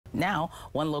Now,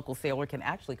 one local sailor can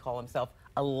actually call himself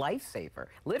a lifesaver,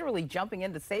 literally jumping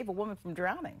in to save a woman from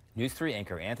drowning. News 3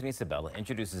 anchor Anthony Sabella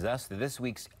introduces us to this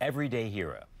week's everyday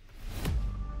hero.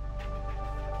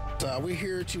 We're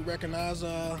here to recognize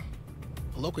a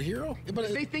local hero.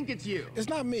 But they think it's you. It's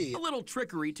not me. A little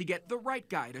trickery to get the right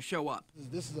guy to show up.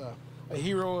 This is a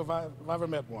hero if I've ever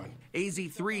met one.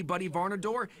 AZ-3 Buddy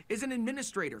Varnadore is an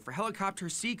administrator for Helicopter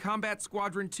Sea Combat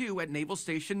Squadron 2 at Naval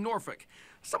Station Norfolk.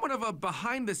 Somewhat of a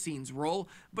behind-the-scenes role,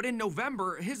 but in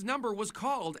November, his number was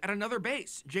called at another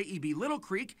base, JEB Little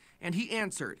Creek, and he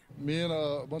answered. Me and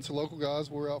a bunch of local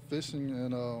guys were out fishing,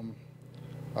 and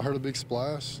I heard a big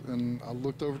splash, and I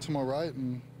looked over to my right,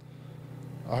 and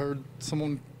I heard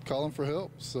someone calling for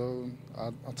help, so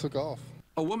I took off.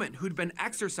 A woman who'd been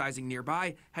exercising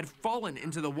nearby had fallen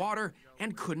into the water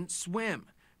and couldn't swim.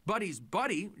 Buddy's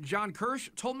buddy, John Kirsch,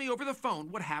 told me over the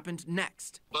phone what happened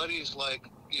next. Buddy's like,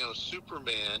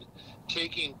 Superman,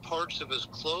 taking parts of his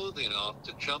clothing off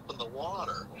to jump in the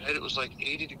water. And it was like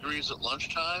 80 degrees at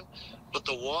lunchtime, but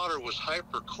the water was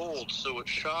hyper cold, so it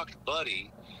shocked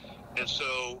Buddy. And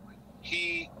so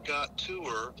he got to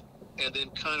her and then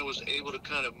was able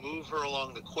to move her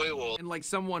along the quay wall. And like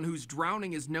someone who's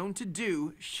drowning is known to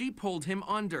do, she pulled him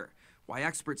under. Why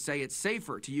experts say it's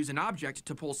safer to use an object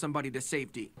to pull somebody to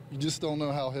safety. You just don't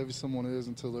know how heavy someone is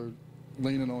until they're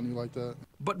leaning on you like that.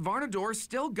 But Varnadore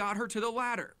still got her to the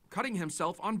ladder, cutting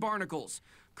himself on barnacles.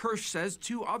 Kirsch says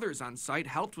 2 others on site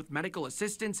helped with medical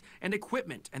assistance and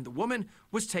equipment, and the woman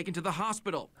was taken to the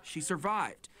hospital. She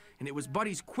survived, and it was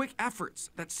Buddy's quick efforts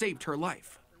that saved her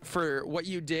life. For what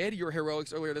you did, your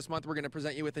heroics earlier this month, we're going to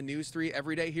present you with the News 3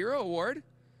 Everyday Hero Award.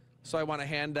 So I want to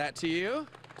hand that to you.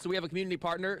 So we have a community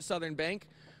partner, Southern Bank,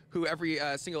 who every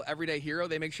single everyday hero,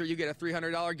 they make sure you get a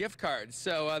 $300 gift card.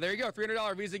 So there you go,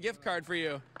 $300 Visa gift card for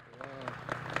you. Wow.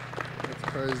 That's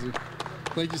crazy.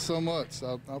 Thank you so much.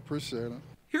 I appreciate it.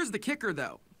 Here's the kicker,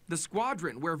 though. The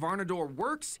squadron where Varnadore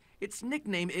works, its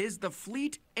nickname is the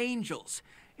Fleet Angels.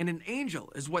 And an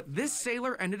angel is what this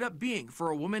sailor ended up being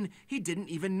for a woman he didn't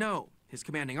even know. His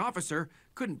commanding officer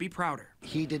couldn't be prouder.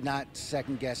 He did not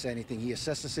second-guess anything. He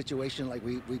assessed the situation like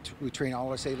we train all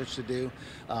our sailors to do,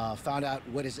 found out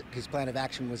what his plan of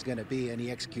action was going to be, and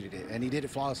he executed it. And he did it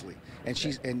flawlessly. And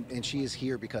she is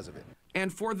here because of it.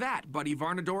 And for that, Buddy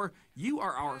Varnadore, you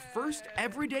are our first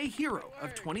everyday hero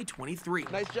of 2023.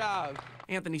 Nice job.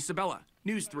 Anthony Sabella,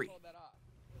 News 3.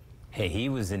 Hey, he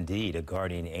was indeed a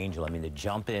guardian angel. I mean, to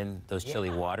jump in those chilly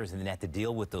waters and then have to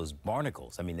deal with those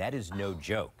barnacles. I mean, that is no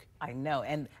joke. I know,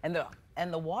 and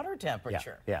the water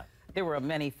temperature. Yeah. There were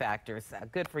many factors.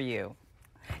 Good for you.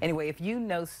 Anyway, if you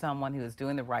know someone who is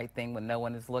doing the right thing when no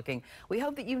one is looking, we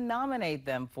hope that you nominate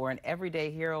them for an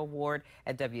Everyday Hero Award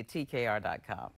at WTKR.com.